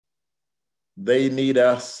They need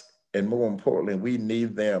us, and more importantly, we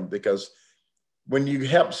need them, because when you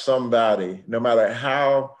help somebody, no matter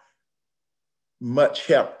how much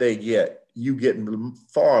help they get, you get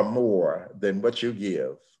far more than what you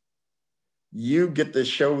give. You get to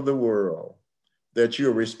show the world that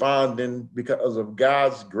you're responding because of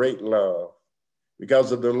God's great love,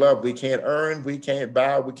 because of the love we can't earn, we can't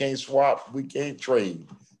buy, we can't swap, we can't trade.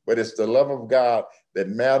 But it's the love of God that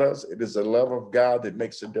matters. It is the love of God that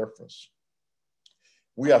makes a difference.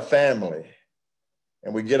 We are family.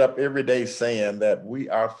 And we get up every day saying that we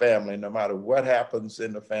are family. No matter what happens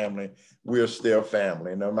in the family, we're still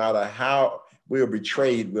family. No matter how we're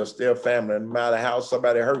betrayed, we're still family. No matter how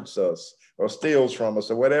somebody hurts us or steals from us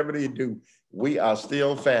or whatever they do, we are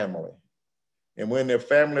still family. And when the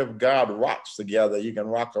family of God rocks together, you can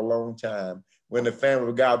rock a long time. When the family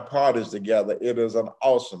of God parties together, it is an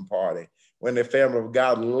awesome party. When the family of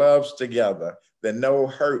God loves together, then no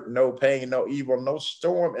hurt, no pain, no evil, no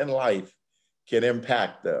storm in life can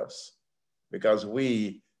impact us, because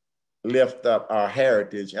we lift up our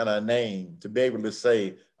heritage and our name to be able to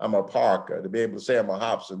say, I'm a Parker, to be able to say I'm a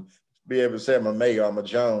Hobson, to be able to say I'm a Mayer, I'm a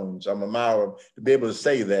Jones, I'm a Maurer, to be able to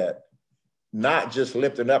say that, not just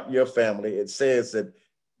lifting up your family. It says that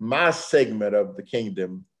my segment of the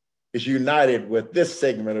kingdom is united with this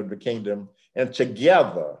segment of the kingdom, and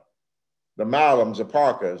together, the Malums, the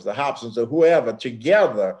Parkers, the Hobsons, or whoever,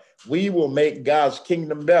 together, we will make God's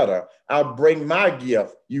kingdom better. I'll bring my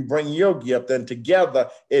gift, you bring your gift, and together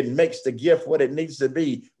it makes the gift what it needs to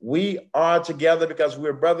be. We are together because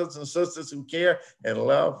we're brothers and sisters who care and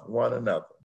love one another.